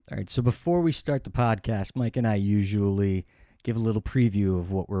All right, so before we start the podcast, Mike and I usually give a little preview of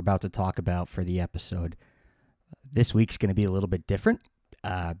what we're about to talk about for the episode. This week's going to be a little bit different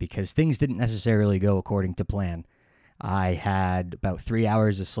because things didn't necessarily go according to plan. I had about 3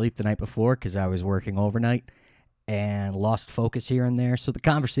 hours of sleep the night before because I was working overnight and lost focus here and there. So the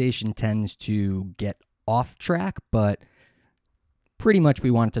conversation tends to get off track, but pretty much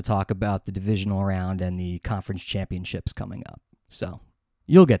we wanted to talk about the divisional round and the conference championships coming up. So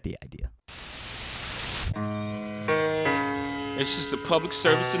you'll get the idea. It's just a public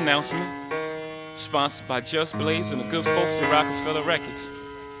service announcement sponsored by Just Blaze and the good folks at Rockefeller Records.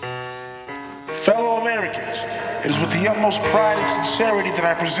 Fellow Americans, it is with the utmost pride and sincerity that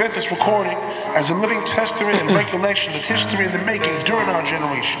I present this recording as a living testament and recollection of history in the making during our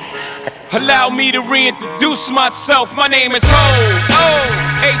generation. Allow me to reintroduce myself. My name is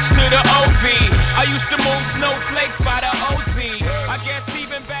H to the O-V. I used to move snowflakes by the OZ. I guess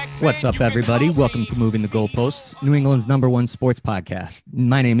even back then. What's up, everybody? Welcome to Moving the Goalposts, New England's #1 sports podcast.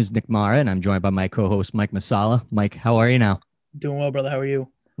 My name is Nick Mara, and I'm joined by my co-host, Mike Masala. Mike, how are you now? Doing well, brother. How are you?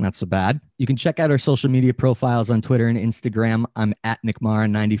 Not so bad. You can check out our social media profiles on Twitter and Instagram. I'm at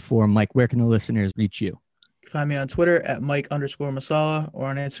NickMara94. Mike, where can the listeners reach you? Find me on Twitter at Mike_Masala or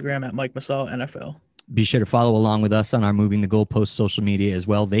on Instagram at Mike Masala NFL. Be sure to follow along with us on our Moving the Goalposts social media as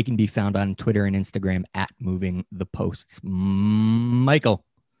well. They can be found on Twitter and Instagram at Moving the Posts. Michael.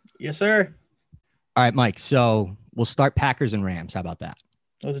 Yes, sir. All right, Mike. So we'll start Packers and Rams. How about that?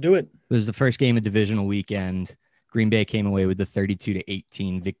 Let's do it. This is the first game of divisional weekend. Green Bay came away with the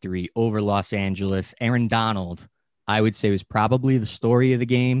 32-18 victory over Los Angeles. Aaron Donald, I would say, was probably the story of the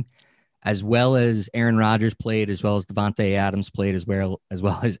game, as well as Aaron Rodgers played, as well as Davante Adams played, as well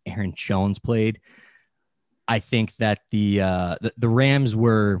as Aaron Jones played. I think that the Rams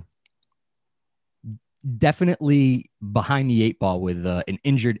were definitely behind the eight ball with an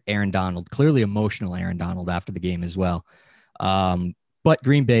injured Aaron Donald, clearly emotional Aaron Donald after the game as well. But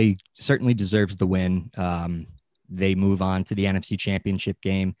Green Bay certainly deserves the win. They move on to the NFC Championship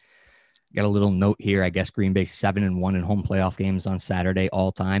game. Got a little note here. I guess Green Bay 7-1 in home playoff games on Saturday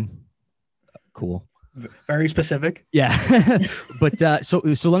all time. Cool. Very specific. Yeah. But so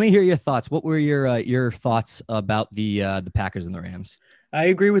let me hear your thoughts. What were your thoughts about the Packers and the Rams? I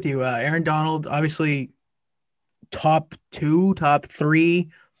agree with you. Aaron Donald, obviously top 2, top 3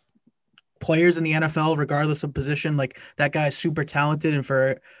 players in the NFL, regardless of position. Like, that guy is super talented, and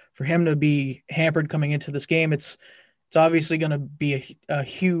for him to be hampered coming into this game, it's obviously going to be a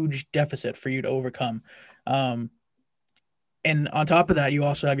huge deficit for you to overcome. And on top of that, you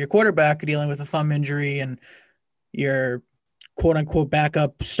also have your quarterback dealing with a thumb injury, and your quote unquote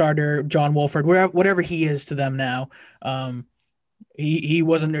backup starter, John Wolford, whatever he is to them now. He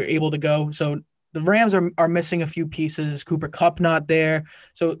wasn't able to go. So the Rams are missing a few pieces. Cooper Kupp not there.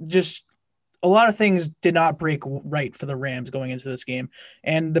 So just a lot of things did not break right for the Rams going into this game.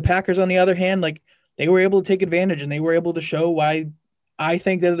 And the Packers, on the other hand, like, they were able to take advantage, and they were able to show why I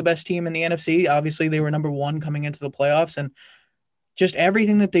think they're the best team in the NFC. Obviously, they were #1 coming into the playoffs, and just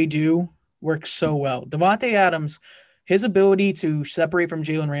everything that they do works so well. Davante Adams, his ability to separate from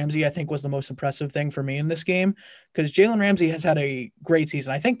Jalen Ramsey, I think, was the most impressive thing for me in this game, because Jalen Ramsey has had a great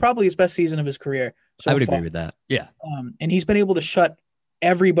season. I think probably his best season of his career so I would far. agree with that. Yeah. And he's been able to shut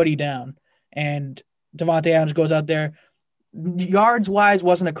everybody down. And Davante Adams goes out there. Yards-wise,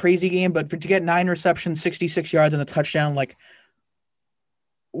 wasn't a crazy game, but to get 9 receptions, 66 yards, and a touchdown, like,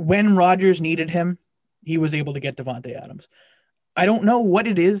 when Rodgers needed him, he was able to get Davante Adams. I don't know what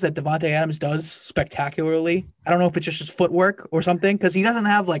it is that Davante Adams does spectacularly. I don't know if it's just his footwork or something, because he doesn't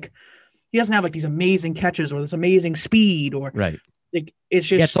have these amazing catches or this amazing speed, or right. Like, it's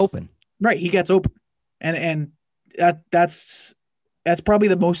just He gets open. Right, he gets open, and that's probably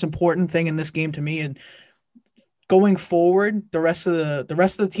the most important thing in this game to me. And going forward, the rest of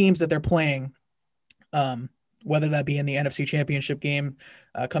the teams that they're playing, whether that be in the NFC Championship game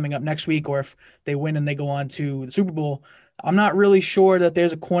coming up next week, or if they win and they go on to the Super Bowl, I'm not really sure that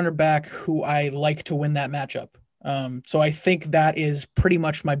there's a cornerback who I like to win that matchup. So I think that is pretty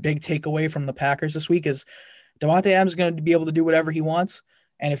much my big takeaway from the Packers this week is Davante Adams is going to be able to do whatever he wants.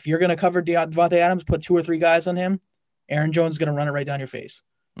 And if you're going to cover Davante Adams, put 2 or 3 guys on him, Aaron Jones is going to run it right down your face.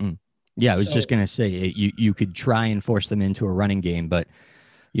 Yeah, I was just going to say, you could try and force them into a running game, but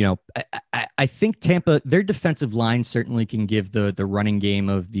I think Tampa, their defensive line certainly can give the running game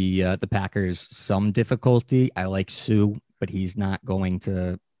of the Packers some difficulty. I like Sue, but he's not going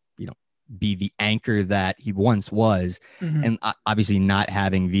to, be the anchor that he once was. Mm-hmm. And obviously not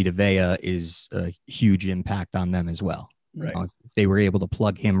having Vita Vea is a huge impact on them as well. Right. If they were able to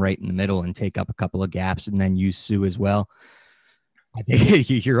plug him right in the middle and take up a couple of gaps and then use Sue as well, I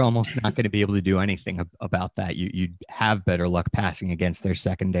think you're almost not going to be able to do anything about that. You'd have better luck passing against their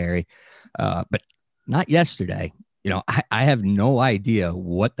secondary, but not yesterday. I have no idea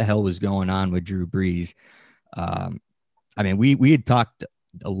what the hell was going on with Drew Brees. I mean, we had talked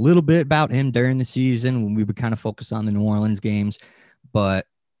a little bit about him during the season when we would kind of focus on the New Orleans games, but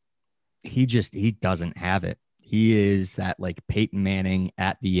he doesn't have it. He is that like Peyton Manning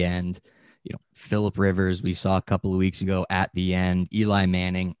at the end. Phillip Rivers, we saw a couple of weeks ago at the end, Eli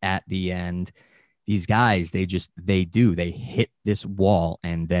Manning at the end. These guys, they hit this wall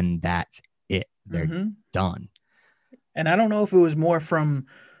and then that's it. They're done. And I don't know if it was more from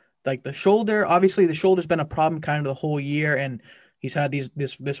like the shoulder. Obviously, the shoulder's been a problem kind of the whole year, and he's had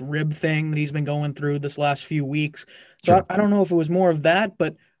this rib thing that he's been going through this last few weeks. So Sure. I don't know if it was more of that,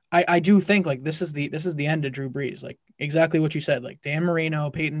 but I do think like this is the end of Drew Brees. Like exactly what you said. Like Dan Marino,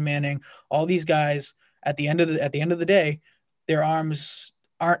 Peyton Manning, all these guys at the end of the day, their arms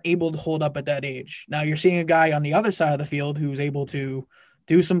aren't able to hold up at that age. Now you're seeing a guy on the other side of the field who's able to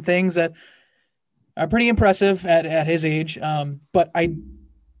do some things that are pretty impressive at his age. But I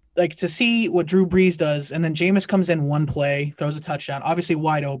like to see what Drew Brees does, and then Jameis comes in one play, throws a touchdown, obviously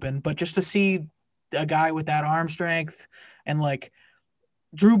wide open, but just to see a guy with that arm strength and like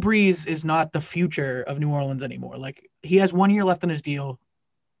Drew Brees is not the future of New Orleans anymore. Like he has 1 year left on his deal.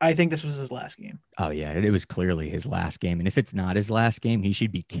 I think this was his last game. Oh yeah, it was clearly his last game, and if it's not his last game, he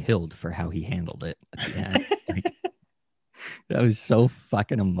should be killed for how he handled it at the end. Like, that was so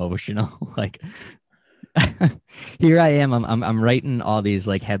fucking emotional. Like here I am. I'm writing all these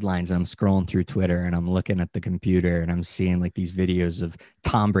like headlines and I'm scrolling through Twitter and I'm looking at the computer and I'm seeing like these videos of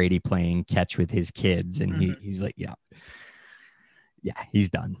Tom Brady playing catch with his kids. And he's like, yeah, he's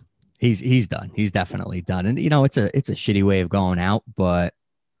done. He's done. He's definitely done. And it's a shitty way of going out, but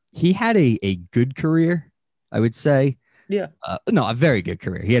he had a good career, I would say. Yeah. No, a very good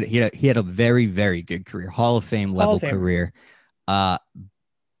career. He had a very, very good career, Hall of Fame level career.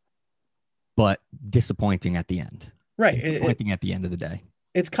 But disappointing at the end. Right. Disappointing at the end of the day.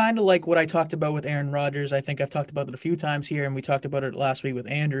 It's kind of like what I talked about with Aaron Rodgers. I think I've talked about it a few times here, and we talked about it last week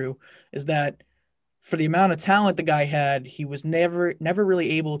with Andrew, is that for the amount of talent the guy had, he was never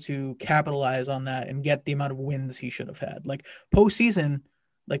really able to capitalize on that and get the amount of wins he should have had. Like postseason,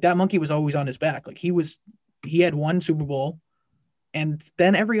 like that monkey was always on his back. Like he had one Super Bowl, and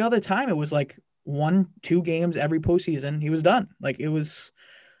then every other time it was like 1-2 games every postseason. He was done. Like it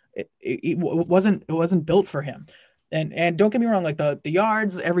wasn't built for him. And don't get me wrong, like the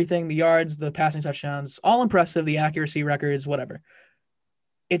yards, everything, the yards, the passing touchdowns, all impressive, the accuracy records, whatever.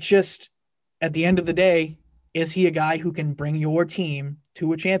 It's just at the end of the day, is he a guy who can bring your team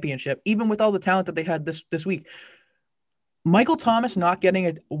to a championship, even with all the talent that they had this week? Michael Thomas not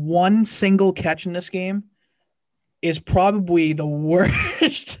getting one single catch in this game is probably the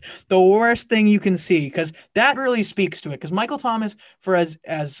worst thing you can see, because that really speaks to it. Because Michael Thomas, for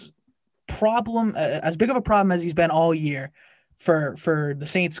as big of a problem as he's been all year for the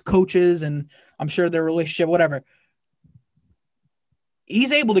Saints coaches, and I'm sure their relationship, whatever,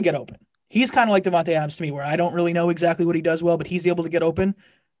 he's able to get open. He's kind of like Devontae Adams to me, where I don't really know exactly what he does well, but he's able to get open,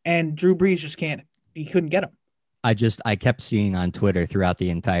 and Drew Brees just can't. He couldn't get him. I kept seeing on Twitter throughout the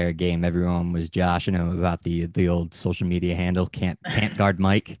entire game, everyone was joshing him about the old social media handle, can't guard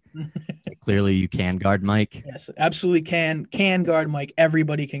Mike. So clearly you can guard Mike. Yes, absolutely can guard Mike.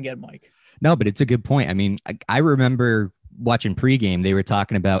 Everybody can get Mike. No, but it's a good point. I mean, I remember watching pregame, they were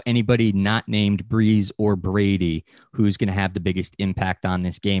talking about anybody not named Brees or Brady who's going to have the biggest impact on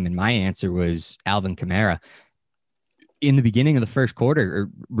this game. And my answer was Alvin Kamara. In the beginning of the first quarter, or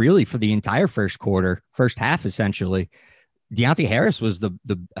really for the entire first half, essentially, Deontay Harris was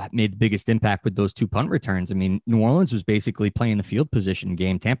made the biggest impact with those 2 punt returns. I mean, New Orleans was basically playing the field position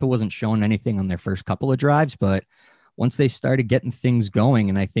game. Tampa wasn't showing anything on their first couple of drives, but once they started getting things going,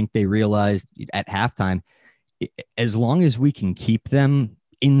 and I think they realized at halftime, as long as we can keep them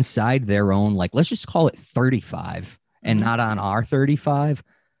inside their own, like, let's just call it 35 and not on our 35,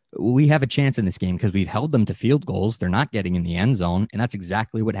 we have a chance in this game because we've held them to field goals. They're not getting in the end zone. And that's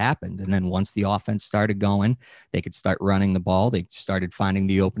exactly what happened. And then once the offense started going, they could start running the ball. They started finding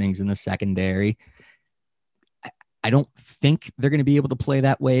the openings in the secondary. I don't think they're going to be able to play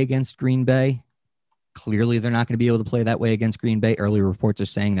that way against Green Bay. Clearly, they're not going to be able to play that way against Green Bay. Early reports are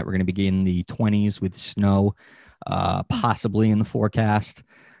saying that we're going to be in the 20s with snow, possibly in the forecast.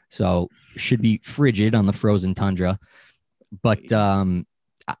 So should be frigid on the frozen tundra. But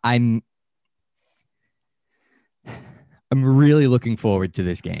I'm really looking forward to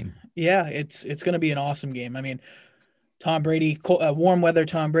this game. Yeah, it's going to be an awesome game. I mean, Tom Brady, warm weather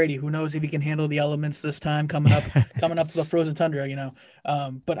Tom Brady. Who knows if he can handle the elements this time coming up to the frozen tundra, you know.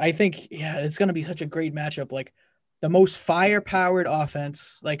 But I think, yeah, it's going to be such a great matchup. Like the most fire-powered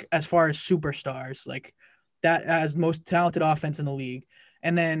offense, like as far as superstars, like that as most talented offense in the league.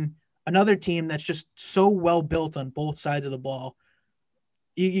 And then another team that's just so well built on both sides of the ball.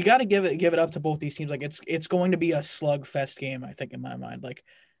 You got to give it up to both these teams. Like it's going to be a slugfest game, I think, in my mind. Like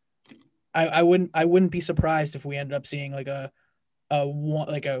I wouldn't be surprised if we ended up seeing like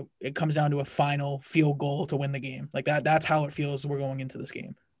it comes down to a final field goal to win the game. Like that's how it feels we're going into this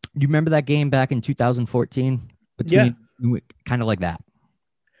game. Do you remember that game back in 2014? Yeah. Kind of like that.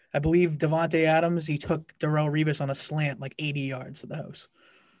 I believe Devontae Adams, he took Darrelle Revis on a slant like 80 yards to the house.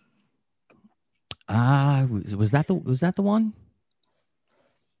 Was that the one?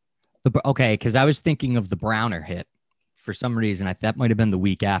 Okay, because I was thinking of the Browner hit for some reason. That might have been the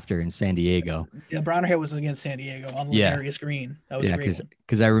week after in San Diego. The Browner hit was against San Diego on Ladarius Green. That was a great one.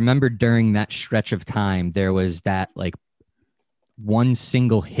 Because I remember during that stretch of time, there was that like one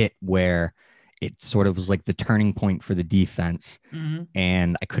single hit where it sort of was like the turning point for the defense. Mm-hmm.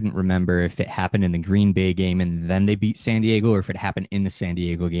 And I couldn't remember if it happened in the Green Bay game and then they beat San Diego, or if it happened in the San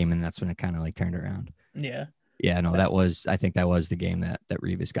Diego game and that's when it kind of like turned around. Yeah. Yeah, no, I think that was the game that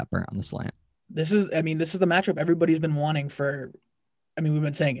Revis got burnt on the slant. This is the matchup everybody's been wanting for. I mean, we've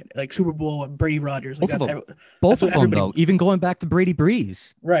been saying it, like Super Bowl, Brady Rodgers. Like both of them, though, even going back to Brady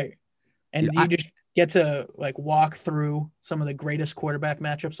Breeze. Right. And you just get to like walk through some of the greatest quarterback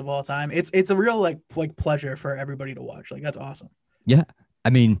matchups of all time. It's a real like pleasure for everybody to watch. Like that's awesome. Yeah.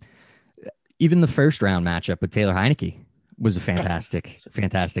 I mean, even the first round matchup with Taylor Heineke was a fantastic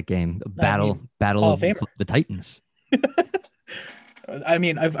game. Battle of the Titans. I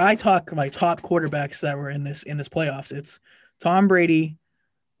mean, if I talk my top quarterbacks that were in this playoffs, it's Tom Brady,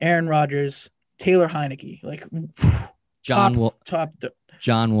 Aaron Rodgers, Taylor Heineke, like John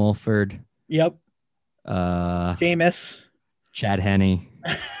Wolford. Yep. Jameis. Chad Henne.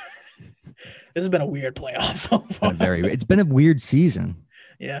 This has been a weird playoff so far. It's been a weird season.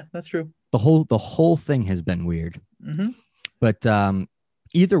 Yeah, that's true. The whole thing has been weird. Mm-hmm. But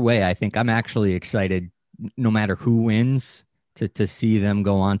either way, I think I'm actually excited, no matter who wins, to see them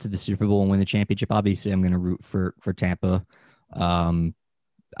go on to the Super Bowl and win the championship. Obviously, I'm going to root for Tampa.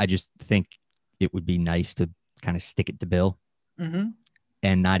 I just think it would be nice to kind of stick it to Bill, mm-hmm.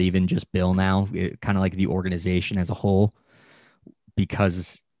 and not even just Bill now, kind of like the organization as a whole,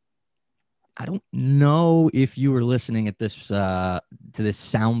 because I don't know if you were listening at this to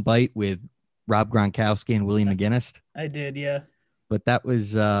this soundbite with Rob Gronkowski and Willie McGinnis. I did, yeah. But that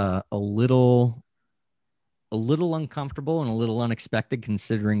was a little uncomfortable and a little unexpected,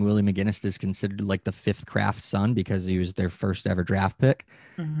 considering Willie McGinnis is considered like the fifth Kraft son because he was their first ever draft pick.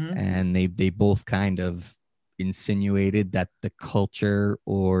 Mm-hmm. And they both kind of insinuated that the culture,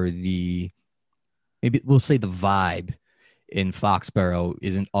 or maybe we'll say the vibe in Foxborough,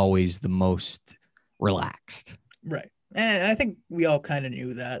 isn't always the most relaxed. Right. And I think we all kind of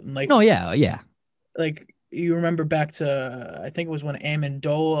knew that. And like, no, yeah. Like you remember back to, I think it was when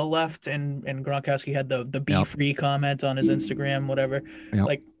Amendola left and Gronkowski had the be free comment on his Instagram, whatever. Yep.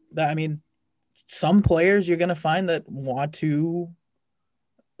 Like that. I mean, some players you're going to find that want to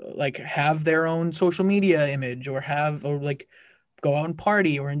like have their own social media image or like go out and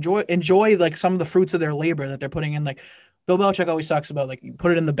party or enjoy like some of the fruits of their labor that they're putting in. Like Bill Belichick always talks about, like you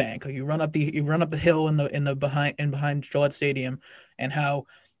put it in the bank, like you run up the hill behind Gillette Stadium, and how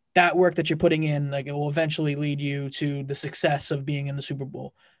that work that you're putting in, like it will eventually lead you to the success of being in the Super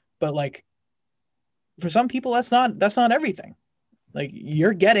Bowl. But like for some people, that's not everything. Like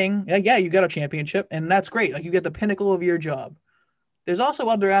you're getting, yeah, you got a championship and that's great. Like you get the pinnacle of your job. There's also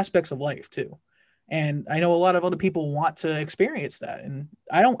other aspects of life too. And I know a lot of other people want to experience that. And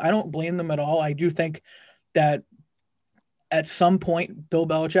I don't blame them at all. I do think that at some point, Bill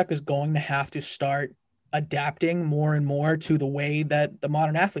Belichick is going to have to start adapting more and more to the way that the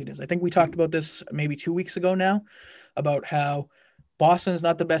modern athlete is. I think we talked about this maybe 2 weeks ago now, about how Boston is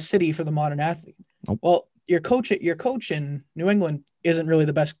not the best city for the modern athlete. Nope. Well, your coach in New England isn't really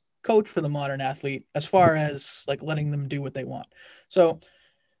the best coach for the modern athlete as far as like letting them do what they want. So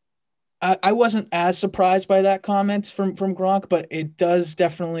I wasn't as surprised by that comment from Gronk, but it does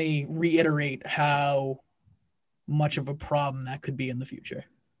definitely reiterate how much of a problem that could be in the future.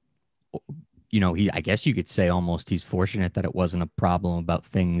 You know, I guess you could say almost he's fortunate that it wasn't a problem about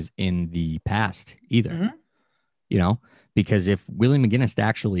things in the past either. Mm-hmm. You know, because if Willie McGinnis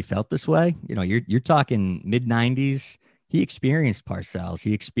actually felt this way, you know, you're talking mid-90s. He experienced Parcells,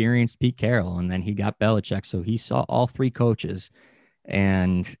 he experienced Pete Carroll, and then he got Belichick. So he saw all three coaches.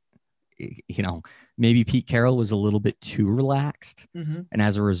 And, you know, maybe Pete Carroll was a little bit too relaxed. Mm-hmm. And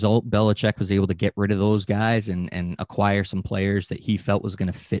as a result, Belichick was able to get rid of those guys and acquire some players that he felt was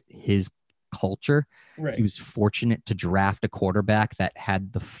going to fit his culture. Right. He was fortunate to draft a quarterback that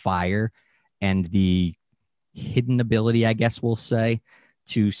had the fire and the hidden ability, I guess we'll say,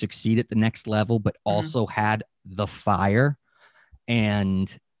 to succeed at the next level, but also had the fire.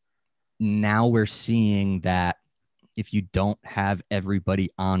 And now we're seeing that if you don't have everybody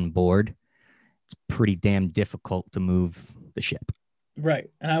on board, it's pretty damn difficult to move the ship. Right.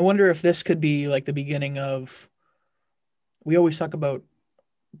 And I wonder if this could be like the beginning of, we always talk about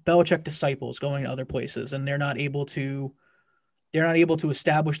Belichick disciples going to other places, and they're not able to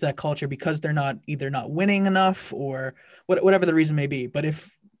establish that culture because they're not either not winning enough or whatever the reason may be. But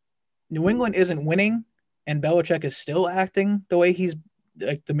if New England isn't winning and Belichick is still acting the way he's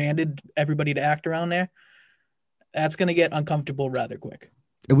like demanded everybody to act around there, that's going to get uncomfortable rather quick.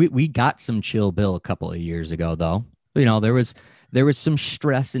 We got some chill Bill a couple of years ago, though. You know, there was some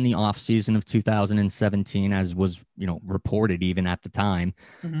stress in the offseason of 2017, as was, you know, reported even at the time.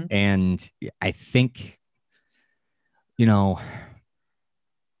 Mm-hmm. And I think, you know,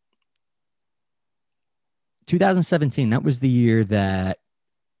 2017, that was the year that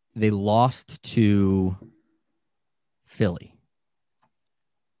they lost to Philly,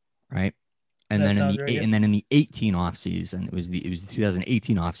 right? And then in the 18 offseason, it was the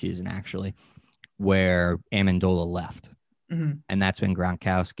 2018 offseason actually, where Amendola left. Mm-hmm. And that's when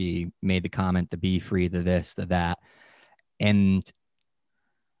Gronkowski made the comment, the be free, the this, the that. And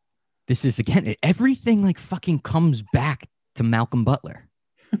this is, again, everything like fucking comes back to Malcolm Butler.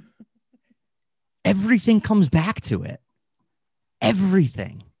 Everything comes back to it.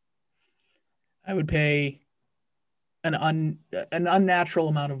 Everything. I would pay an unnatural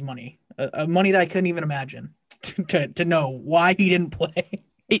amount of money, money that I couldn't even imagine to know why he didn't play.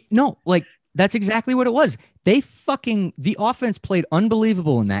 That's exactly what it was. The offense played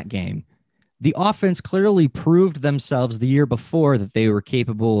unbelievable in that game. The offense clearly proved themselves the year before that they were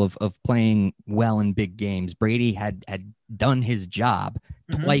capable of playing well in big games. Brady had done his job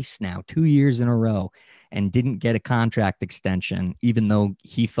twice now, 2 years in a row, and didn't get a contract extension, even though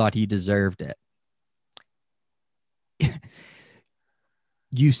he thought he deserved it.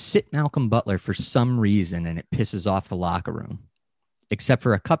 You sit Malcolm Butler for some reason, and it pisses off the locker room, except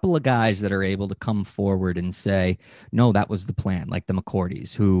for a couple of guys that are able to come forward and say, no, that was the plan, like the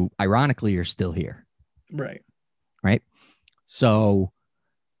McCourties, who ironically are still here. Right. Right. So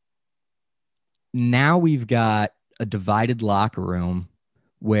now we've got a divided locker room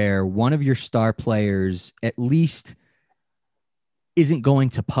where one of your star players at least isn't going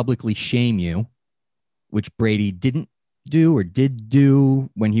to publicly shame you, which Brady didn't do or did do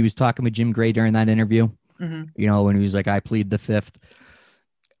when he was talking with Jim Gray during that interview. Mm-hmm. You know, when he was like, I plead the fifth.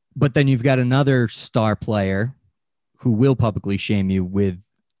 But then you've got another star player who will publicly shame you with,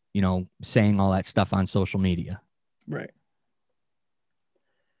 you know, saying all that stuff on social media. Right.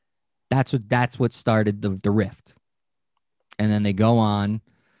 That's what started the rift. And then they go on.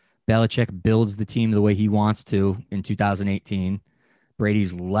 Belichick builds the team the way he wants to in 2018.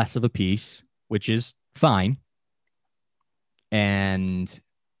 Brady's less of a piece, which is fine. And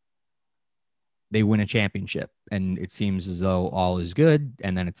they win a championship, and it seems as though all is good,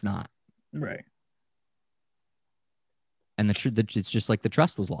 and then it's not. Right. And it's just like the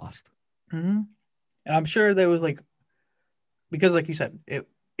trust was lost. Mm-hmm. And I'm sure there was because like you said,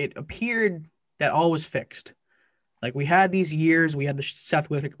 it appeared that all was fixed. Like we had these years, we had the Seth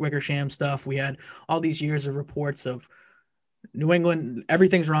Wickersham stuff. We had all these years of reports of New England,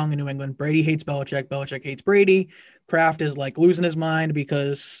 everything's wrong in New England. Brady hates Belichick. Belichick hates Brady. Kraft is like losing his mind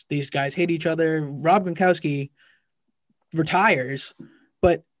because these guys hate each other. Rob Gronkowski retires,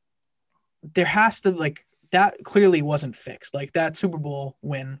 but there has to that clearly wasn't fixed. Like that Super Bowl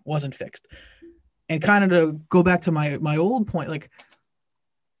win wasn't fixed. And kind of to go back to my old point, like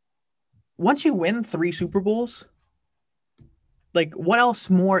once you win 3 Super Bowls, like what else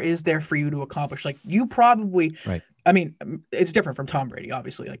more is there for you to accomplish? Like you probably, right. I mean, it's different from Tom Brady,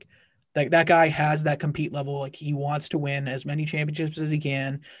 obviously. Like that guy has that compete level. Like he wants to win as many championships as he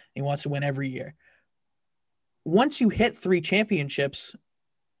can. He wants to win every year. Once you hit 3 championships,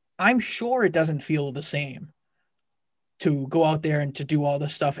 I'm sure it doesn't feel the same to go out there and to do all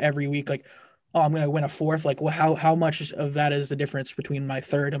this stuff every week. Like, oh, I'm going to win a 4th. Like, well, how much of that is the difference between my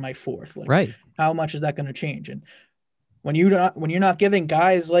 3rd and my 4th? Like, right. How much is that going to change? And when you're not giving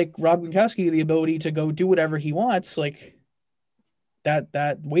guys like Rob Gronkowski the ability to go do whatever he wants, like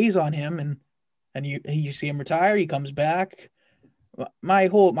that weighs on him, and you see him retire, he comes back. My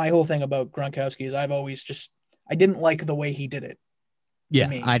whole thing about Gronkowski is I didn't like the way he did it. Yeah,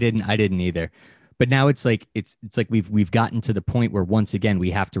 I didn't either. But now it's like we've gotten to the point where once again we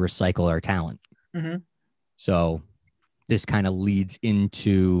have to recycle our talent. Mm-hmm. So this kind of leads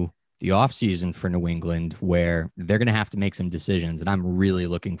into the offseason for New England, where they're going to have to make some decisions, and I'm really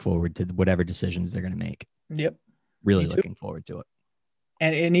looking forward to whatever decisions they're going to make. Yep. Really looking forward to it.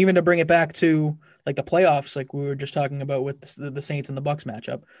 And even to bring it back to like the playoffs, like we were just talking about with the Saints and the Bucks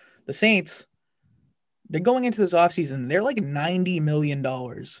matchup, the Saints, they're going into this offseason, they're like $90 million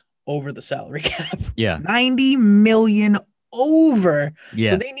over the salary cap. Yeah. 90 million over. Yeah.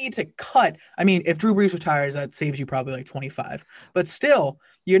 So they need to cut. I mean, if Drew Brees retires, that saves you probably like 25. But still,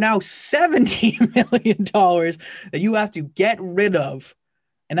 you're now $70 million that you have to get rid of.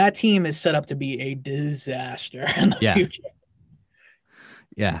 And that team is set up to be a disaster in the future.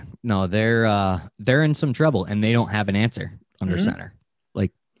 Yeah. No, they're in some trouble, and they don't have an answer under center.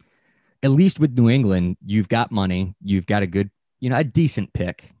 Like, at least with New England, you've got money, you've got a good, a decent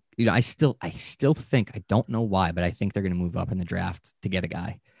pick. I still think, I don't know why, but I think they're going to move up in the draft to get a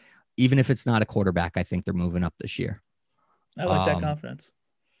guy. Even if it's not a quarterback, I think they're moving up this year. I like that confidence.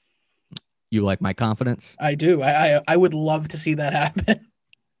 You like my confidence? I do. I would love to see that happen.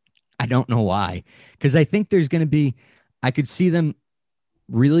 I don't know why. Because I think there's going to be, I could see them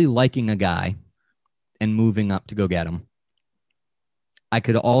really liking a guy and moving up to go get him. I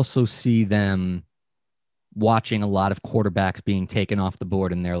could also see them watching a lot of quarterbacks being taken off the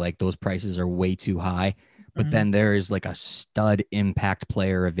board, and they're like, those prices are way too high. But then there is like a stud impact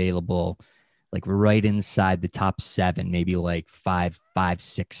player available, like right inside the top 7, maybe like 5,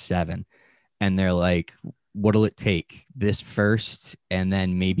 6, 7. And they're like, what'll it take? This first, and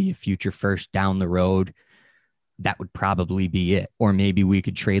then maybe a future first down the road. That would probably be it. Or maybe we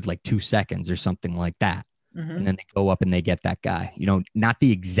could trade like 2 seconds or something like that. And then they go up and they get that guy. Not the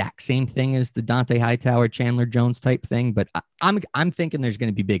exact same thing as the Dante Hightower, Chandler Jones type thing, but I'm thinking there's going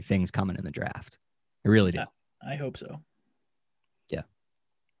to be big things coming in the draft. I really do. I hope so. Yeah.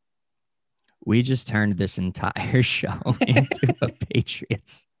 We just turned this entire show into a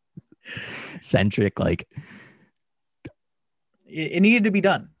Patriots centric, like. It needed to be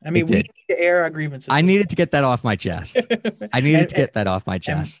done. I mean, we need to air our grievances. I needed to get that off my chest. And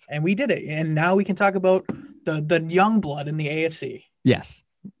we did it. And now we can talk about the young blood in the AFC. Yes.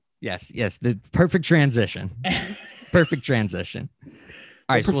 The perfect transition. Perfect transition.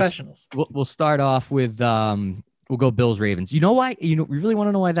 All right. Professionals. So we'll start off with we'll go Bills Ravens. You know why? We really want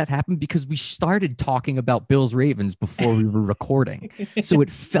to know why that happened, because we started talking about Bills Ravens before we were recording. So it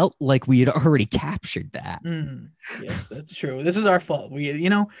felt like we had already captured that. Yes, that's true. This is our fault.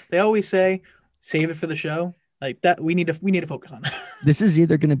 They always say, save it for the show. Like that, we need to focus on that. This is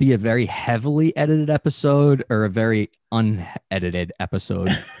either going to be a very heavily edited episode or a very unedited episode.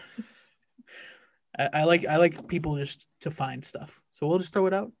 I like people just to find stuff, so we'll just throw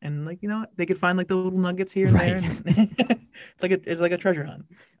it out, and they could find like the little nuggets here and there. And it's like a treasure hunt.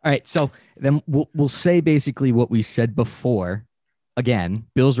 All right, so then we'll say basically what we said before. Again,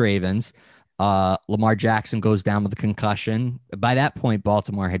 Bills Ravens. Lamar Jackson goes down with a concussion. By that point,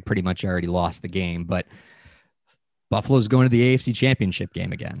 Baltimore had pretty much already lost the game, but Buffalo's going to the AFC Championship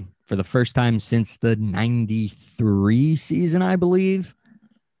game again for the first time since the '93 season, I believe.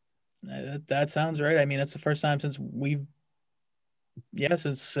 That sounds right. I mean, that's the first time since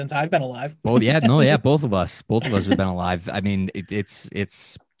since I've been alive. Both of us have been alive. I mean,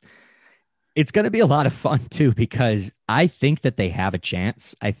 it's going to be a lot of fun too, because I think that they have a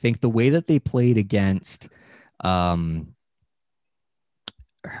chance. I think the way that they played against, I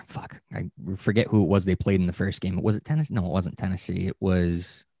forget who it was they played in the first game. Was it Tennessee? No, it wasn't Tennessee. It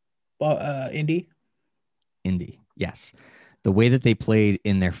was Indy. Yes. The way that they played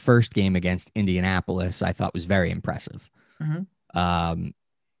in their first game against Indianapolis, I thought was very impressive.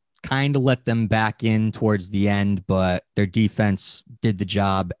 Kind of let them back in towards the end, but their defense did the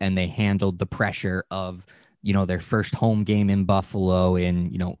job, and they handled the pressure of, their first home game in Buffalo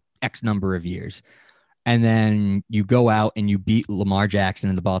in, X number of years. And then you go out and you beat Lamar Jackson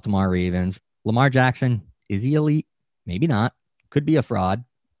and the Baltimore Ravens. Lamar Jackson, is he elite? Maybe not. Could be a fraud.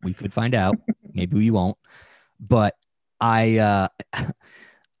 We could find out. Maybe we won't. But I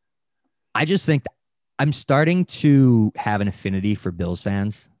just think I'm starting to have an affinity for Bills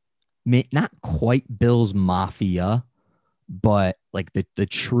fans. Not quite Bills Mafia, but like the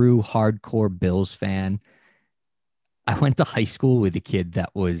true hardcore Bills fan. I went to high school with a kid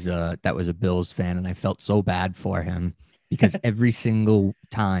that was a Bills fan, and I felt so bad for him because every single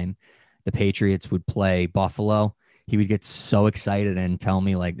time the Patriots would play Buffalo, he would get so excited and tell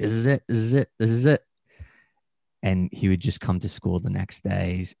me like, this is it. And he would just come to school the next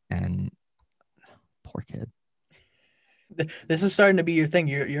day, and poor kid. This is starting to be your thing.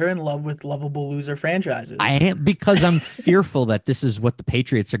 You're in love with lovable loser franchises. I am, because I'm fearful that this is what the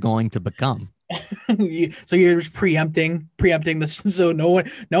Patriots are going to become. So you're just preempting this, so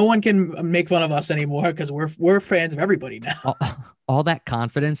no one can make fun of us anymore because we're fans of everybody now. All that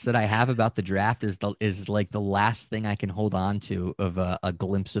confidence that I have about the draft is like the last thing I can hold on to of a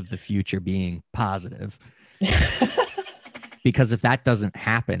glimpse of the future being positive. Because if that doesn't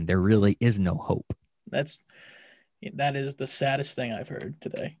happen, there really is no hope. That is the saddest thing I've heard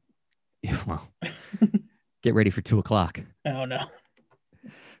today. Yeah, well, get ready for 2:00. Oh no.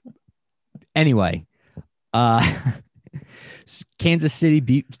 Anyway, Kansas City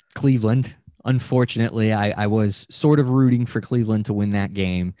beat Cleveland. Unfortunately, I was sort of rooting for Cleveland to win that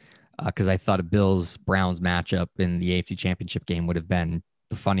game because I thought a Bills-Browns matchup in the AFC Championship game would have been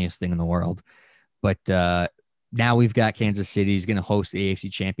the funniest thing in the world. But now we've got Kansas City is going to host the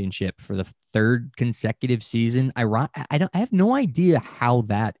AFC Championship for the third consecutive season. I have no idea how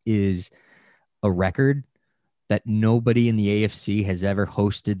that is a record, that nobody in the AFC has ever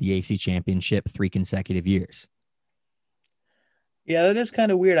hosted the AFC Championship 3 consecutive years. Yeah, that is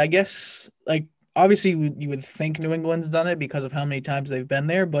kind of weird. I guess, like, obviously you would think New England's done it because of how many times they've been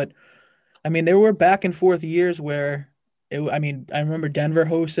there, but I mean, there were back and forth years where I remember Denver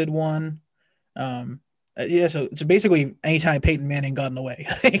hosted one. Yeah, so basically anytime Peyton Manning got in the way.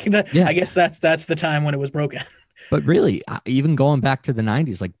 Yeah. I guess that's the time when it was broken. But really, even going back to the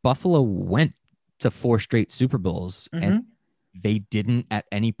 90s, like Buffalo went to 4 straight Super Bowls, and they didn't at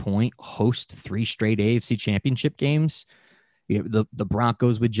any point host 3 straight AFC Championship games. You know, the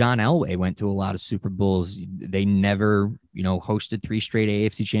Broncos with John Elway went to a lot of Super Bowls. They never, hosted 3 straight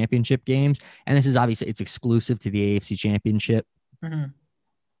AFC Championship games. And this is obviously, it's exclusive to the AFC Championship.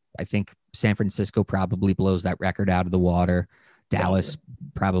 I think San Francisco probably blows that record out of the water. Dallas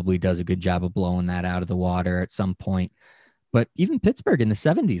probably does a good job of blowing that out of the water at some point. But even Pittsburgh in the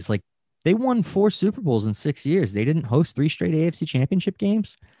 70s, like, they won 4 Super Bowls in 6 years. They didn't host 3 straight AFC Championship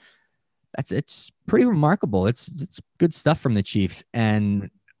games. It's pretty remarkable. It's good stuff from the Chiefs,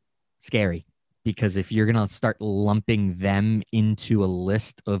 and scary, because if you're going to start lumping them into a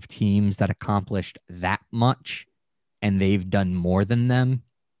list of teams that accomplished that much and they've done more than them,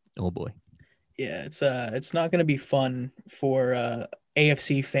 oh boy. Yeah, it's not going to be fun for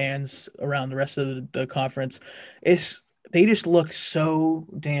AFC fans around the rest of the conference. They just look so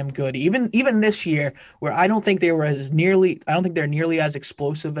damn good. Even this year, where I don't think they're nearly as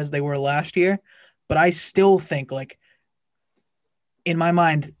explosive as they were last year, but I still think, like, in my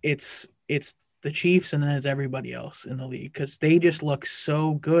mind, it's the Chiefs and then it's everybody else in the league, because they just look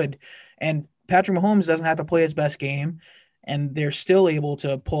so good. And Patrick Mahomes doesn't have to play his best game, and they're still able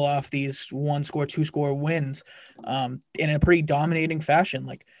to pull off these 1-score, 2-score wins in a pretty dominating fashion.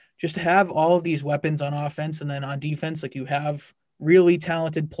 Like, just to have all of these weapons on offense and then on defense, like, you have really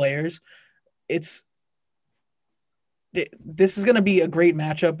talented players. This is going to be a great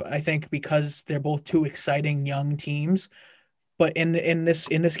matchup, I think, because they're both 2 exciting young teams. But in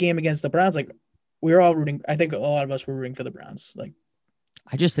this game against the Browns, like, we were all rooting. I think a lot of us were rooting for the Browns. Like,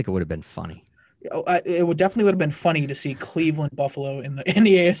 I just think it would have been funny. It would have been funny to see Cleveland Buffalo in the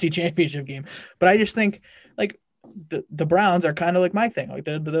AFC Championship game. But I just think, like, the Browns are kind of like my thing. Like,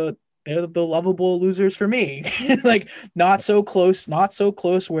 they're the lovable losers for me. Like, not so close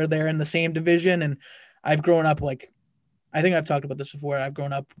where they're in the same division. And I've grown up, like, I think I've talked about this before. I've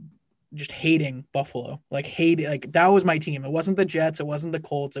grown up just hating Buffalo. Like, that was my team. It wasn't the Jets. It wasn't the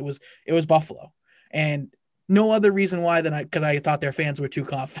Colts. It was Buffalo. And no other reason why than because I thought their fans were too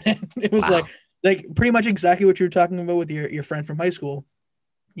confident. It was like pretty much exactly what you were talking about with your friend from high school.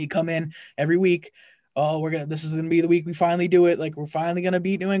 You come in every week. Oh, this is going to be the week we finally do it. Like, we're finally going to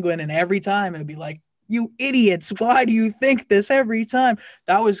beat New England. And every time it'd be like, you idiots, why do you think this every time?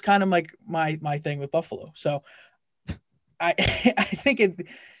 That was kind of like my thing with Buffalo. So I think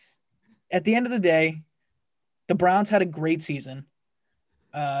at the end of the day, the Browns had a great season.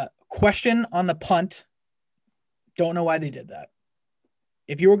 Question on the punt. Don't know why they did that.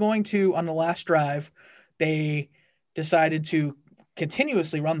 If you were going to, on the last drive, they decided to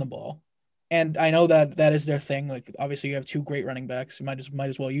continuously run the ball. And I know that is their thing. Like, obviously you have 2 great running backs. You might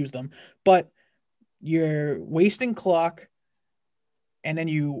as well use them. But you're wasting clock, and then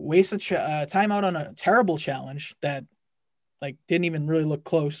you waste a timeout on a terrible challenge that, like, didn't even really look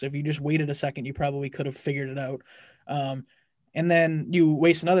close. If you just waited a second, you probably could have figured it out. And then you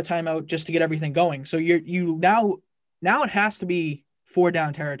waste another timeout just to get everything going. So you now it has to be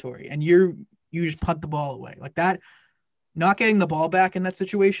 4-down territory, and you just punt the ball away like that. Not getting the ball back in that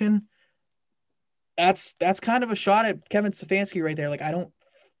situation, that's kind of a shot at Kevin Stefanski right there. Like,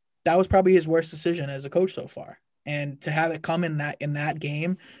 that was probably his worst decision as a coach so far. And to have it come in that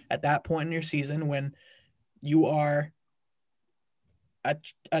game at that point in your season when you are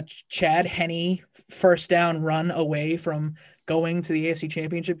a Chad Henne first down run away from going to the AFC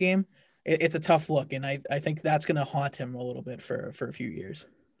Championship game, it's a tough look, and I think that's going to haunt him a little bit for a few years.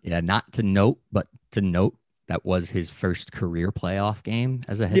 Yeah, not to note, but to note that was his first career playoff game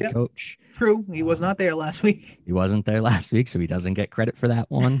as a head coach. True, he was not there last week. He wasn't there last week, so he doesn't get credit for that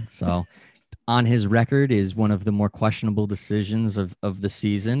one. So on his record is one of the more questionable decisions of the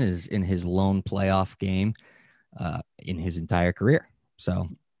season is in his lone playoff game in his entire career. So,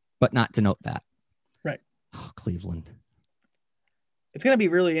 but not to note that. Right. Oh, Cleveland. It's going to be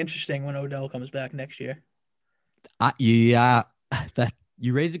really interesting when Odell comes back next year. Yeah, that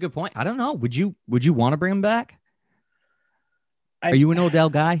you raise a good point. I don't know. Would you want to bring him back? Are you an Odell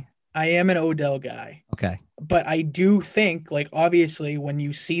guy? I am an Odell guy. Okay. But I do think, like, obviously, when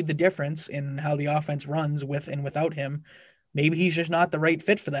you see the difference in how the offense runs with and without him, maybe he's just not the right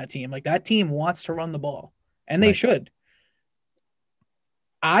fit for that team. Like, that team wants to run the ball, and they should.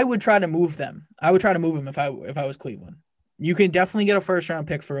 I would try to move them. I would try to move him if I was Cleveland. You can definitely get a first-round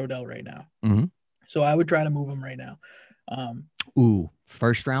pick for Odell right now. Mm-hmm. So I would try to move him right now.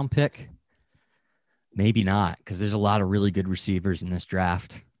 First-round pick? Maybe not, because there's a lot of really good receivers in this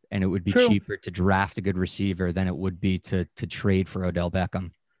draft, and it would be cheaper to draft a good receiver than it would be to trade for Odell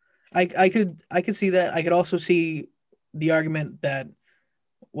Beckham. I could see that. I could also see the argument that,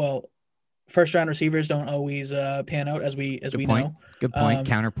 well, first-round receivers don't always pan out, as we know. Good point.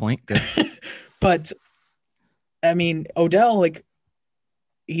 Counterpoint. Good. But I mean, Odell, like,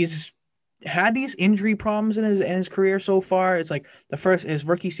 he's had these injury problems in his career so far. It's like his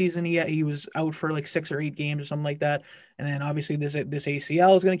rookie season, he was out for like 6 or 8 games or something like that, and then obviously this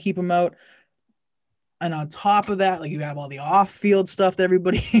ACL is going to keep him out. And on top of that, like, you have all the off-field stuff that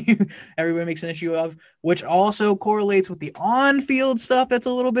everybody makes an issue of, which also correlates with the on-field stuff that's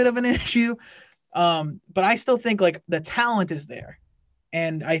a little bit of an issue. But I still think, like, the talent is there.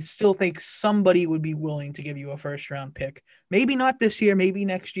 And I still think somebody would be willing to give you a first-round pick. Maybe not this year, maybe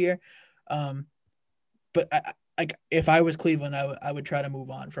next year. But if I was Cleveland, I would try to move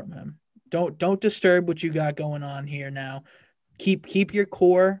on from him. Don't disturb what you got going on here now. Keep your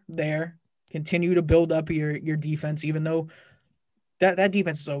core there. Continue to build up your defense, even though that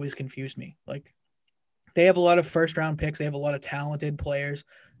defense has always confused me. Like, they have a lot of first-round picks. They have a lot of talented players.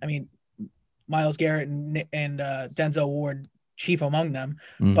 I mean, Myles Garrett and Denzel Ward, chief among them,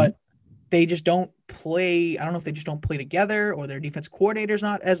 but they just don't play. I don't know if they just don't play together, or their defense coordinator's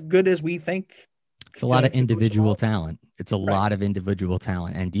not as good as we think. It's a lot of individual talent. It's a lot of individual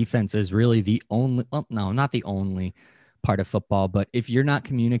talent, and defense is really the only, well, no, not the only part of football, but if you're not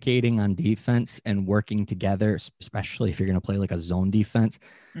communicating on defense and working together, especially if you're going to play like a zone defense,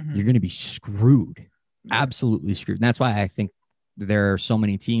 you're going to be screwed. Absolutely screwed. And that's why I think there are so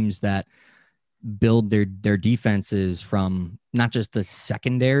many teams that build their defenses from not just the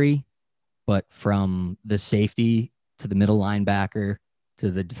secondary, but from the safety to the middle linebacker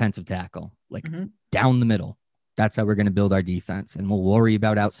to the defensive tackle, like down the middle. That's how we're going to build our defense. And we'll worry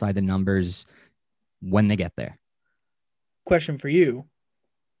about outside the numbers when they get there. Question for you.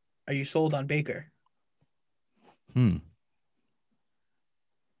 Are you sold on Baker?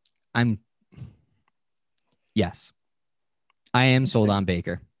 Yes, I am sold on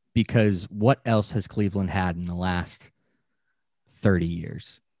Baker, because what else has Cleveland had in the last 30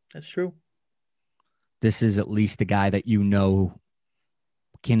 years? That's true. This is at least a guy that you know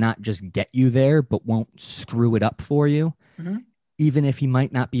cannot just get you there, but won't screw it up for you. Even if he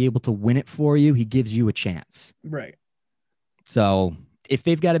might not be able to win it for you, he gives you a chance. Right. So if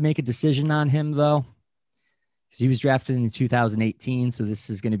they've got to make a decision on him, though, because he was drafted in 2018, so this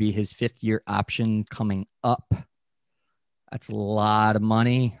is going to be his 5th-year option coming up. That's a lot of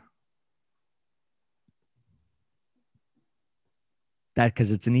money.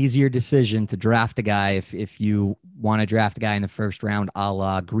 Because it's an easier decision to draft a guy if you want to draft a guy in the first round, a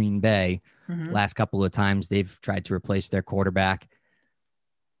la Green Bay. Last couple of times they've tried to replace their quarterback,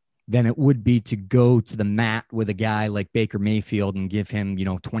 than it would be to go to the mat with a guy like Baker Mayfield and give him,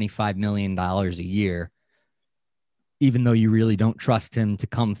 $25 million a year, even though you really don't trust him to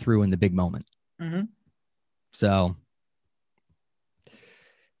come through in the big moment. So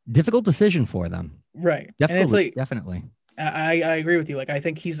difficult decision for them. Right. Definitely. And it's like, definitely. I agree with you. Like, I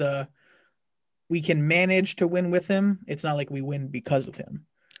think we can manage to win with him. It's not like we win because of him.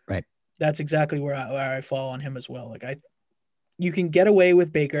 Right. That's exactly where I fall on him as well. Like, you can get away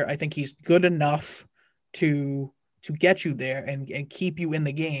with Baker. I think he's good enough to get you there and keep you in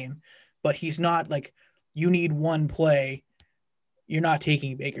the game, but he's not like, you need one play. You're not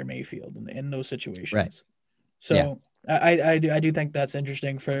taking Baker Mayfield in those situations. Right. So I do think that's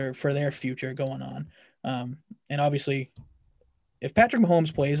interesting for their future going on. And obviously, if Patrick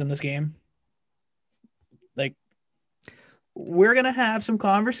Mahomes plays in this game, like, we're gonna have some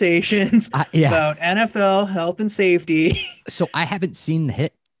conversations about NFL health and safety. So I haven't seen the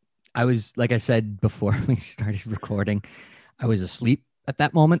hit. I was, like I said before we started recording, I was asleep at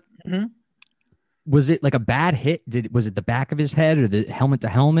that moment. Mm-hmm. Was it like a bad hit? Was it the back of his head or the helmet to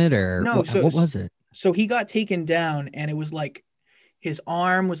helmet, or No, what was it? So he got taken down, and it was like his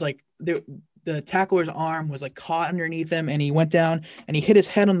arm was like the tackler's arm was like caught underneath him, and he went down and he hit his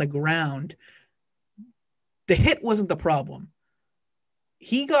head on the ground. The hit wasn't the problem.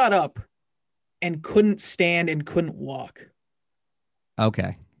 He got up and couldn't stand and couldn't walk.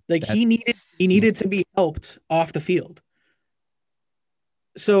 Okay. Like, he needed to be helped off the field.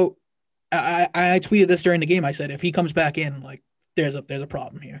 So I tweeted this during the game. I said, if he comes back in, like, there's a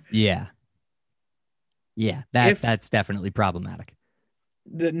problem here. Yeah. Yeah, that's definitely problematic.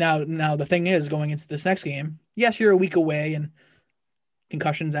 Now the thing is, going into this next game, yes, you're a week away, and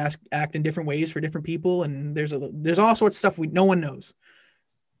concussions act in different ways for different people, and there's all sorts of stuff no one knows.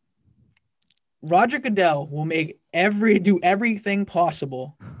 Roger Goodell will do everything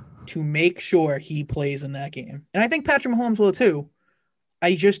possible to make sure he plays in that game, and I think Patrick Mahomes will too.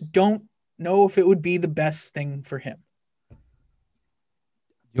 I just don't know if it would be the best thing for him.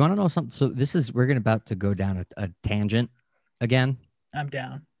 You want to know something? So we're about to go down a tangent again. I'm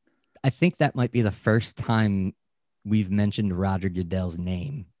down. I think that might be the first time we've mentioned Roger Goodell's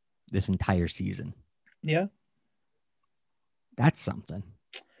name this entire season. Yeah. That's something.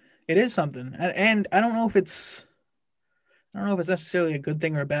 It is something. And I don't know if it's necessarily a good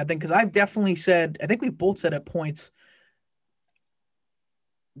thing or a bad thing, because I've definitely said, I think we both said at points,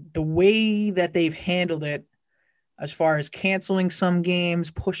 the way that they've handled it as far as canceling some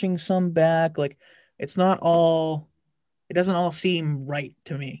games, pushing some back, like, it doesn't all seem right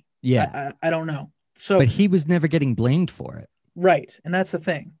to me. Yeah. I don't know. So, but he was never getting blamed for it. Right. And that's the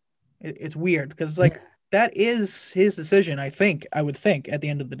thing. It's weird because, like, that is his decision, I would think, at the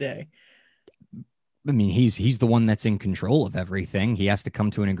end of the day. I mean, he's the one that's in control of everything. He has to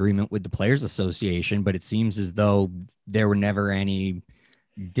come to an agreement with the Players Association, but it seems as though there were never any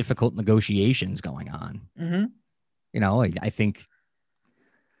difficult negotiations going on. Mm-hmm. You know, I think,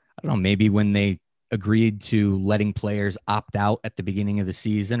 I don't know, maybe when they agreed to letting players opt out at the beginning of the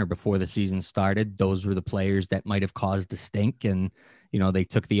season or before the season started, those were the players that might have caused the stink. And, you know, they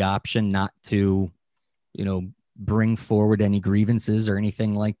took the option not to, you know, bring forward any grievances or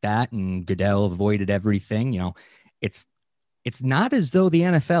anything like that. And Goodell avoided everything. You know, it's not as though the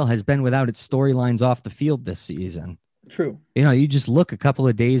NFL has been without its storylines off the field this season. True. You know, you just look a couple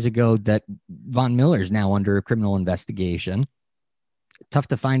of days ago that Von Miller's now under a criminal investigation. Tough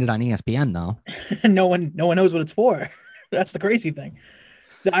to find it on ESPN, though. No one knows what it's for. That's the crazy thing.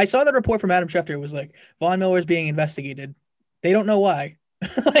 I saw that report from Adam Schefter. It was like, Von Miller is being investigated. They don't know why.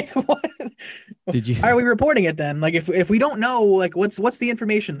 Like, what? Why are we reporting it then? Like, if we don't know, like, what's the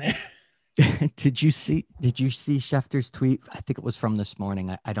information there? Did you see Schefter's tweet? I think it was from this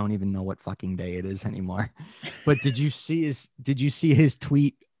morning. I don't even know what fucking day it is anymore. But did you see his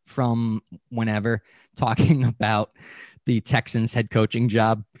tweet from whenever, talking about the Texans head coaching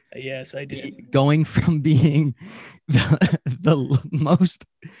job? Yes, I did. Going from being the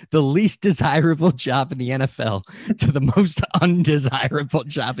least desirable job in the NFL to the most undesirable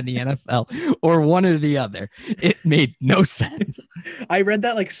job in the NFL, or one or the other. It made no sense. I read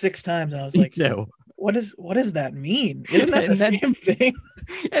that like 6 times and I was like, what does that mean? Isn't that the same thing?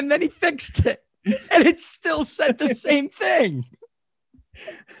 And then he fixed it and it still said the same thing.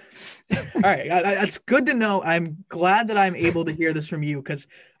 All right. That's good to know. I'm glad that I'm able to hear this from you, because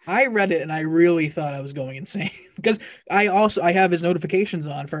I read it and I really thought I was going insane, because I have his notifications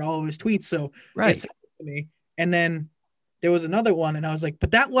on for all of his tweets. So right. It sent it to me. And then there was another one and I was like,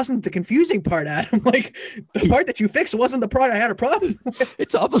 but that wasn't the confusing part, Adam. Like, the part that you fixed wasn't the part I had a problem with.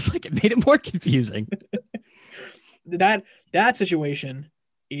 It's almost like it made it more confusing. That situation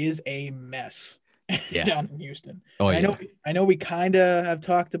is a mess. Yeah. Down in Houston. Oh, yeah. I know we kind of have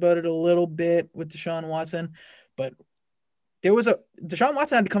talked about it a little bit with Deshaun Watson, but Deshaun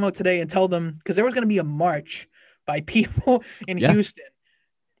Watson had to come out today and tell them, because there was going to be a march by people in Houston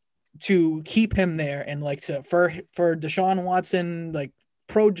to keep him there, and like for Deshaun Watson, like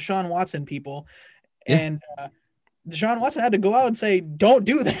pro Deshaun Watson people. Yeah. And Deshaun Watson had to go out and say, don't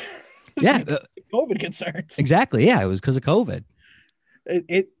do that. Yeah. COVID concerns. Exactly. Yeah. It was because of COVID.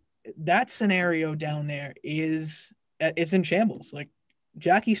 That scenario down there it's in shambles. Like,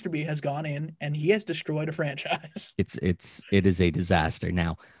 Jack Easterby has gone in and he has destroyed a franchise. It is a disaster.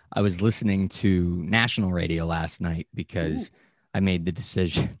 Now, I was listening to national radio last night because I made the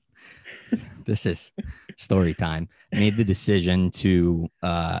decision. This is story time. Made the decision to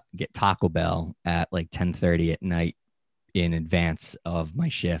get Taco Bell at like 10:30 at night in advance of my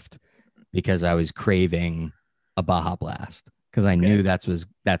shift because I was craving a Baja Blast because I knew that's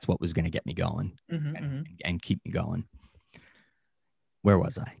what was going to get me going and keep me going. Where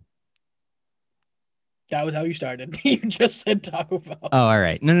was I? That was how you started. You just said Taco Bell. Oh, all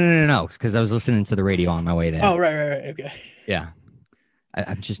right. No. Because I was listening to the radio on my way there. Oh, right. Okay. Yeah.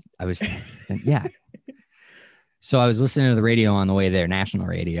 Yeah. So I was listening to the radio on the way there, national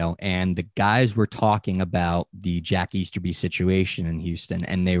radio, and the guys were talking about the Jack Easterby situation in Houston.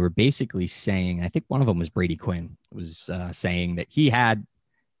 And they were basically saying, I think one of them was Brady Quinn, was saying that he had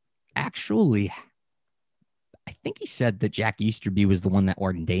actually, I think he said that Jack Easterby was the one that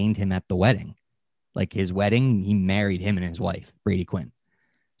ordained him at the wedding. Like his wedding, he married him and his wife, Brady Quinn.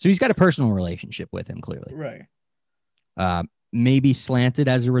 So he's got a personal relationship with him, clearly. Right. Maybe slanted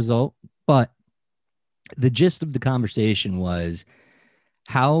as a result, but the gist of the conversation was,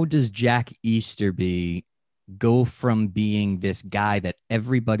 how does Jack Easterby go from being this guy that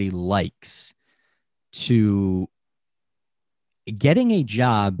everybody likes to getting a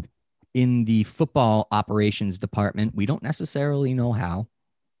job in the football operations department? We don't necessarily know how.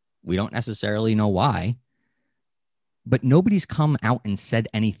 We don't necessarily know why, but nobody's come out and said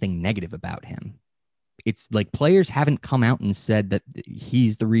anything negative about him. It's like players haven't come out and said that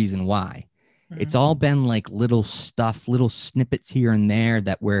he's the reason why. It's all been like little stuff, little snippets here and there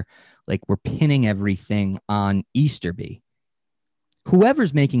that we're pinning everything on Easterby.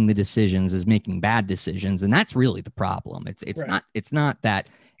 Whoever's making the decisions is making bad decisions, and that's really the problem. It's not that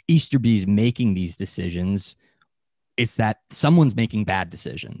Easterby's making these decisions. It's that someone's making bad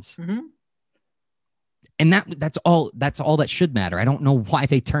decisions. And that's all that should matter. I don't know why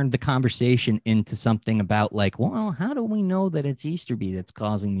they turned the conversation into something about like, well, how do we know that it's Easterby that's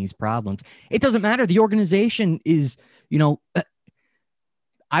causing these problems? It doesn't matter. The organization is,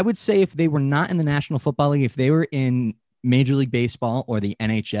 I would say if they were not in the National Football League, if they were in Major League Baseball or the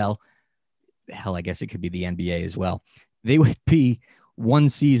NHL, hell, I guess it could be the NBA as well, they would be one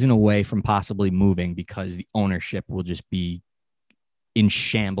season away from possibly moving because the ownership will just be in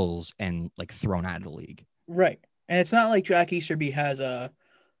shambles and like thrown out of the league. Right. And it's not like Jack Easterby has a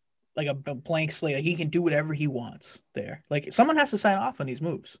blank slate. Like he can do whatever he wants there. Like someone has to sign off on these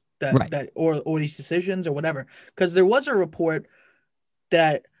moves or these decisions or whatever. Because there was a report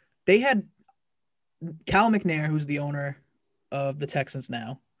that they had Cal McNair, who's the owner of the Texans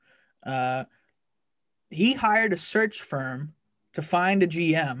now. He hired a search firm to find a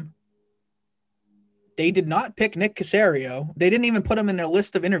GM. They did not pick Nick Caserio. They didn't even put him in their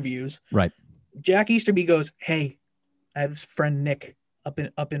list of interviews. Right. Jack Easterby goes, "Hey, I have his friend Nick up in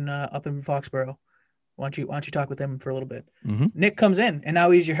Foxborough. Why don't you talk with him for a little bit?" Mm-hmm. Nick comes in, and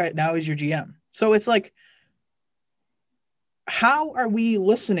now he's your GM. So it's like, how are we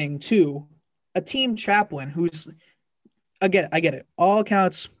listening to a team chaplain who's, I get it, all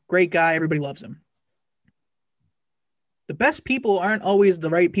accounts, great guy, everybody loves him. The best people aren't always the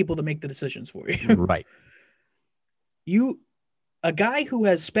right people to make the decisions for you. Right. A guy who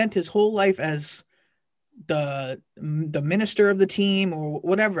has spent his whole life as the minister of the team or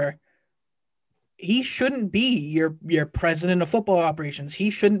whatever, he shouldn't be your president of football operations.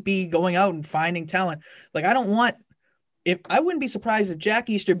 He shouldn't be going out and finding talent. Like I wouldn't be surprised if Jack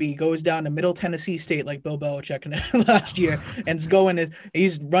Easterby goes down to Middle Tennessee State like Bill Belichick last year and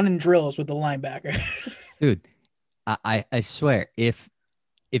he's running drills with the linebacker. Dude, I swear, if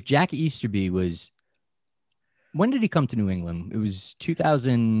Jack Easterby was, when did he come to New England? It was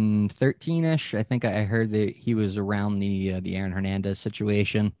 2013-ish. I think I heard that he was around the Aaron Hernandez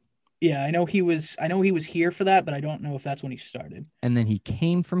situation. Yeah, I know he was here for that, but I don't know if that's when he started. And then he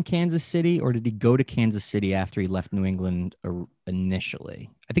came from Kansas City, or did he go to Kansas City after he left New England initially?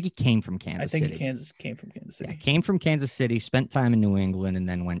 I think he came from Kansas City. I think he came from Kansas City. Yeah, came from Kansas City, spent time in New England, and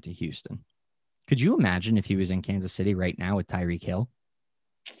then went to Houston. Could you imagine if he was in Kansas City right now with Tyreek Hill?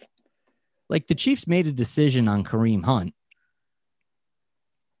 Like the Chiefs made a decision on Kareem Hunt,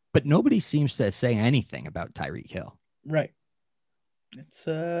 but nobody seems to say anything about Tyreek Hill. Right. It's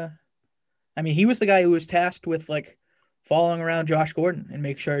I mean, he was the guy who was tasked with like following around Josh Gordon and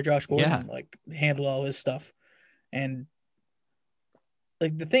make sure Josh Gordon like handled all his stuff. And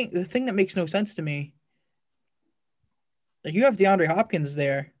like the thing that makes no sense to me, like you have DeAndre Hopkins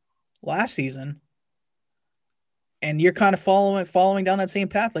there last season, and you're kind of following down that same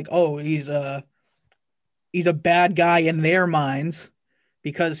path. Like, oh, he's a bad guy in their minds.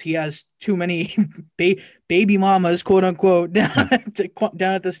 because he has too many baby mamas, quote unquote, down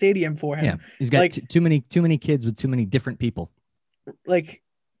at the stadium for him. Yeah, he's got like, too many kids with too many different people. Like,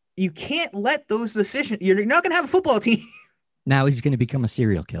 you can't let those decisions. You're not going to have a football team. Now he's going to become a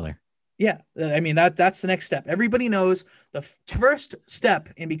serial killer. Yeah, I mean that's the next step. Everybody knows the first step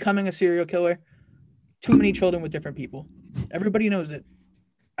in becoming a serial killer. Too many children with different people. Everybody knows it.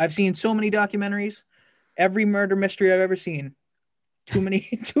 I've seen so many documentaries. Every murder mystery I've ever seen. Too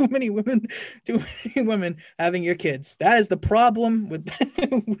many women, having your kids. That is the problem with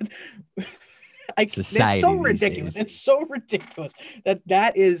society. It's so ridiculous. It's so ridiculous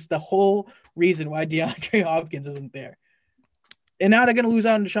that is the whole reason why DeAndre Hopkins isn't there. And now they're going to lose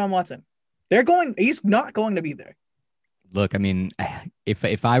out on Deshaun Watson. He's not going to be there. Look, I mean,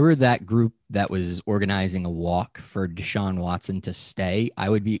 if I were that group that was organizing a walk for Deshaun Watson to stay, I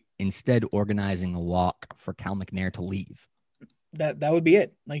would be instead organizing a walk for Cal McNair to leave. That would be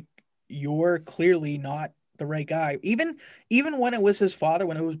it. Like, you're clearly not the right guy. Even when it was his father,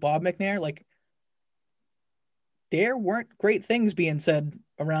 when it was Bob McNair, like, there weren't great things being said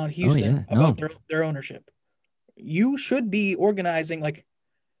around Houston about their ownership. You should be organizing, like,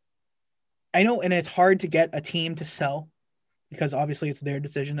 I know, and it's hard to get a team to sell because obviously it's their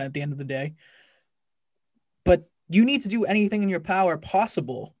decision at the end of the day. But you need to do anything in your power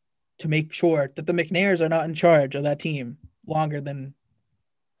possible to make sure that the McNairs are not in charge of that team longer than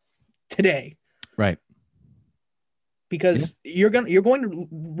today. Right. Because you're going to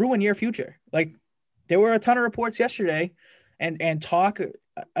ruin your future. Like, there were a ton of reports yesterday and talk.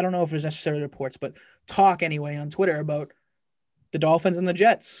 I don't know if there's necessarily reports, but talk anyway on Twitter about the Dolphins and the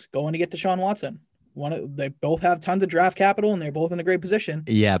Jets going to get Deshaun Watson. They both have tons of draft capital and they're both in a great position.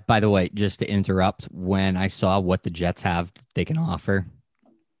 Yeah. By the way, just to interrupt, when I saw what the Jets have they can offer,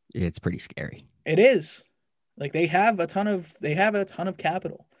 it's pretty scary. It is. Like, they have a ton of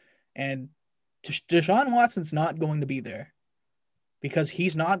capital, and Deshaun Watson's not going to be there because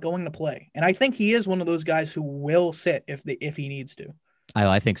he's not going to play. And I think he is one of those guys who will sit if he needs to.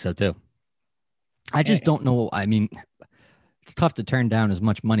 I think so too. I just don't know. I mean, it's tough to turn down as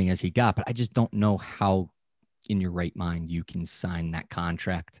much money as he got, but I just don't know how in your right mind you can sign that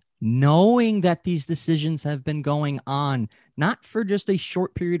contract, knowing that these decisions have been going on, not for just a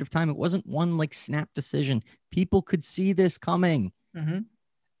short period of time. It wasn't one like snap decision. People could see this coming. Mm-hmm.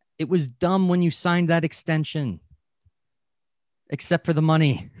 It was dumb when you signed that extension, except for the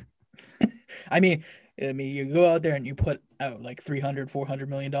money. I mean, you go out there and you put out like $300-400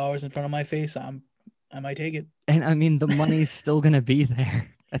 million in front of my face. I might take it. And I mean, the money's still going to be there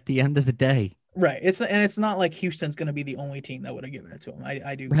at the end of the day. Right. It's not like Houston's going to be the only team that would have given it to him.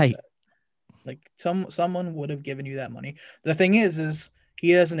 I do. Right. That. Like, someone would have given you that money. The thing is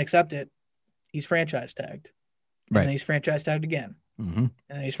he doesn't accept it. He's franchise tagged. And right. Then he's franchise tagged again. Mm-hmm. And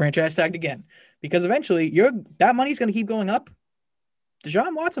then he's franchise tagged again. Because eventually that money's going to keep going up.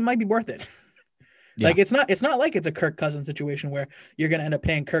 Deshaun Watson might be worth it. Yeah. Like, it's not like it's a Kirk Cousins situation where you're going to end up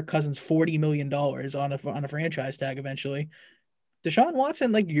paying Kirk Cousins $40 million on a franchise tag eventually. Deshaun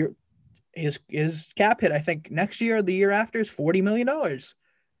Watson, like, his cap hit, I think next year or the year after, is $40 million.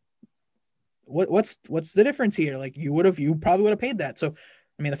 What's the difference here? Like, you probably would have paid that. So,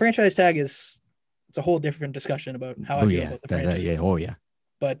 I mean, the franchise tag it's a whole different discussion about how I feel about the franchise.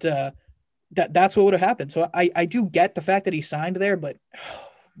 But that's what would have happened. So I do get the fact that he signed there, but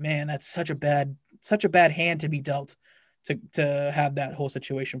man, that's such a bad hand to be dealt to have that whole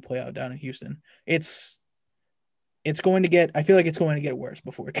situation play out down in Houston. I feel like it's going to get worse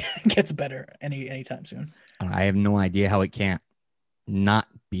before it gets better anytime soon. I have no idea how it can't not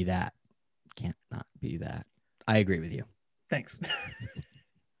be that. Can't not be that. I agree with you. Thanks.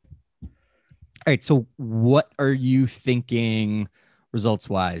 All right. So what are you thinking results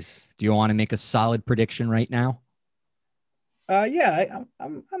wise? Do you want to make a solid prediction right now? Yeah,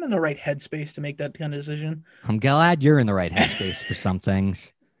 I'm in the right headspace to make that kind of decision. I'm glad you're in the right headspace for some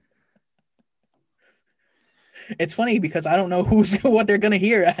things. It's funny because I don't know what they're gonna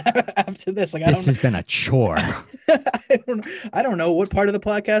hear after this. Like, this has been a chore. I don't know what part of the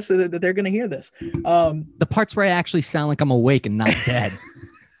podcast that they're gonna hear this. The parts where I actually sound like I'm awake and not dead.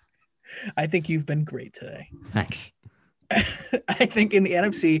 I think you've been great today. Thanks. I think in the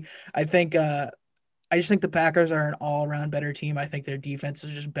NFC, I just think the Packers are an all-around better team. I think their defense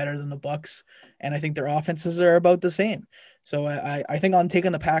is just better than the Bucs, and I think their offenses are about the same. So I think I'm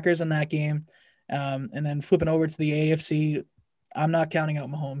taking the Packers in that game, and then flipping over to the AFC. I'm not counting out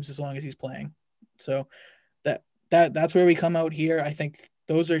Mahomes as long as he's playing. So that's where we come out here. I think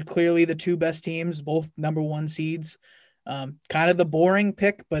those are clearly the two best teams, both number one seeds. Kind of the boring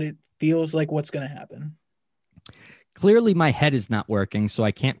pick, but it feels like what's going to happen. clearly my head is not working, so I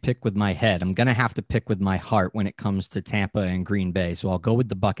can't pick with my head. I'm going to have to pick with my heart when it comes to Tampa and Green Bay. So I'll go with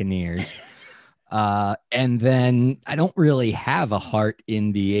the Buccaneers. And then I don't really have a heart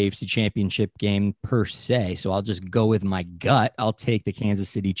in the AFC Championship game per se. So I'll just go with my gut. I'll take the Kansas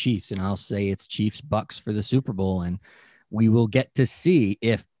City Chiefs, and I'll say it's Chiefs Bucks for the Super Bowl. And we will get to see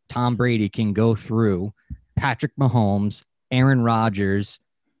if Tom Brady can go through Patrick Mahomes, Aaron Rodgers,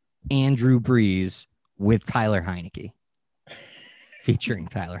 Andrew Brees with Tyler Heineke, featuring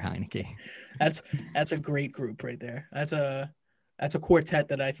Tyler Heineke. That's a great group right there. That's a quartet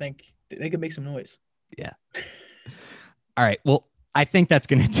that I think they could make some noise. Yeah. All right. Well, I think that's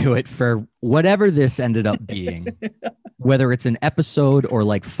going to do it for whatever this ended up being, whether it's an episode or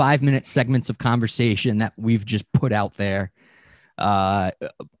like 5-minute segments of conversation that we've just put out there.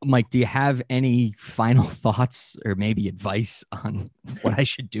 Mike, do you have any final thoughts or maybe advice on what I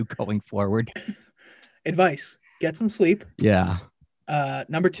should do going forward? Advice: get some sleep. Yeah.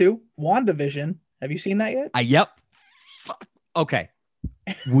 Number 2, WandaVision. Have you seen that yet? Yep. Okay.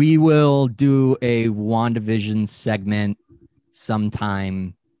 We will do a WandaVision segment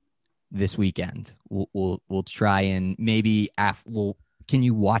sometime this weekend. We'll try and maybe can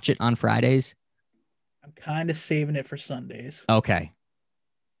you watch it on Fridays? I'm kind of saving it for Sundays. Okay.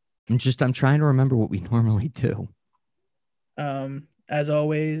 I'm trying to remember what we normally do. As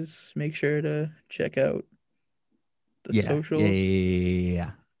always, make sure to check out the socials.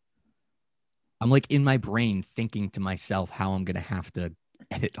 Yeah. I'm like in my brain thinking to myself how I'm going to have to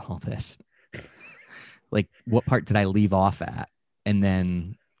edit all this. Like, what part did I leave off at and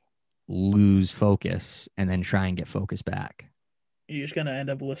then lose focus and then try and get focus back? You're just going to end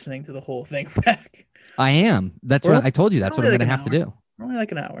up listening to the whole thing back. I am. That's what I told you. That's what I'm going to have to do. Only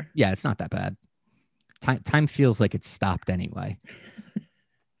like an hour. Yeah, it's not that bad. Time feels like it's stopped anyway.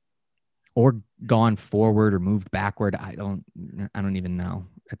 Or gone forward or moved backward. I don't even know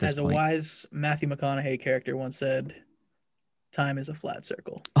at this point. As a wise Matthew McConaughey character once said, time is a flat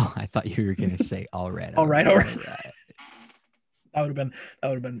circle. Oh, I thought you were going to say all right. All right. That would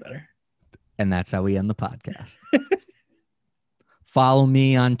have been better. And that's how we end the podcast. Follow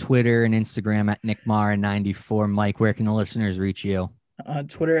me on Twitter and Instagram at NickMara94. Mike, where can the listeners reach you? On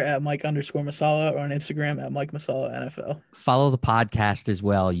Twitter at Mike_Masala or on Instagram at Mike Masala NFL. Follow the podcast as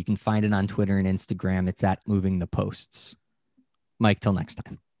well. You can find it on Twitter and Instagram. It's at Moving the Posts. Mike, till next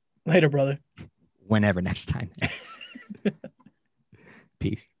time. Later, brother. Whenever next time is.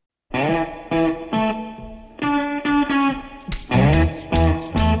 Peace. I'm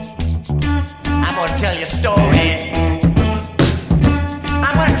gonna tell you a story.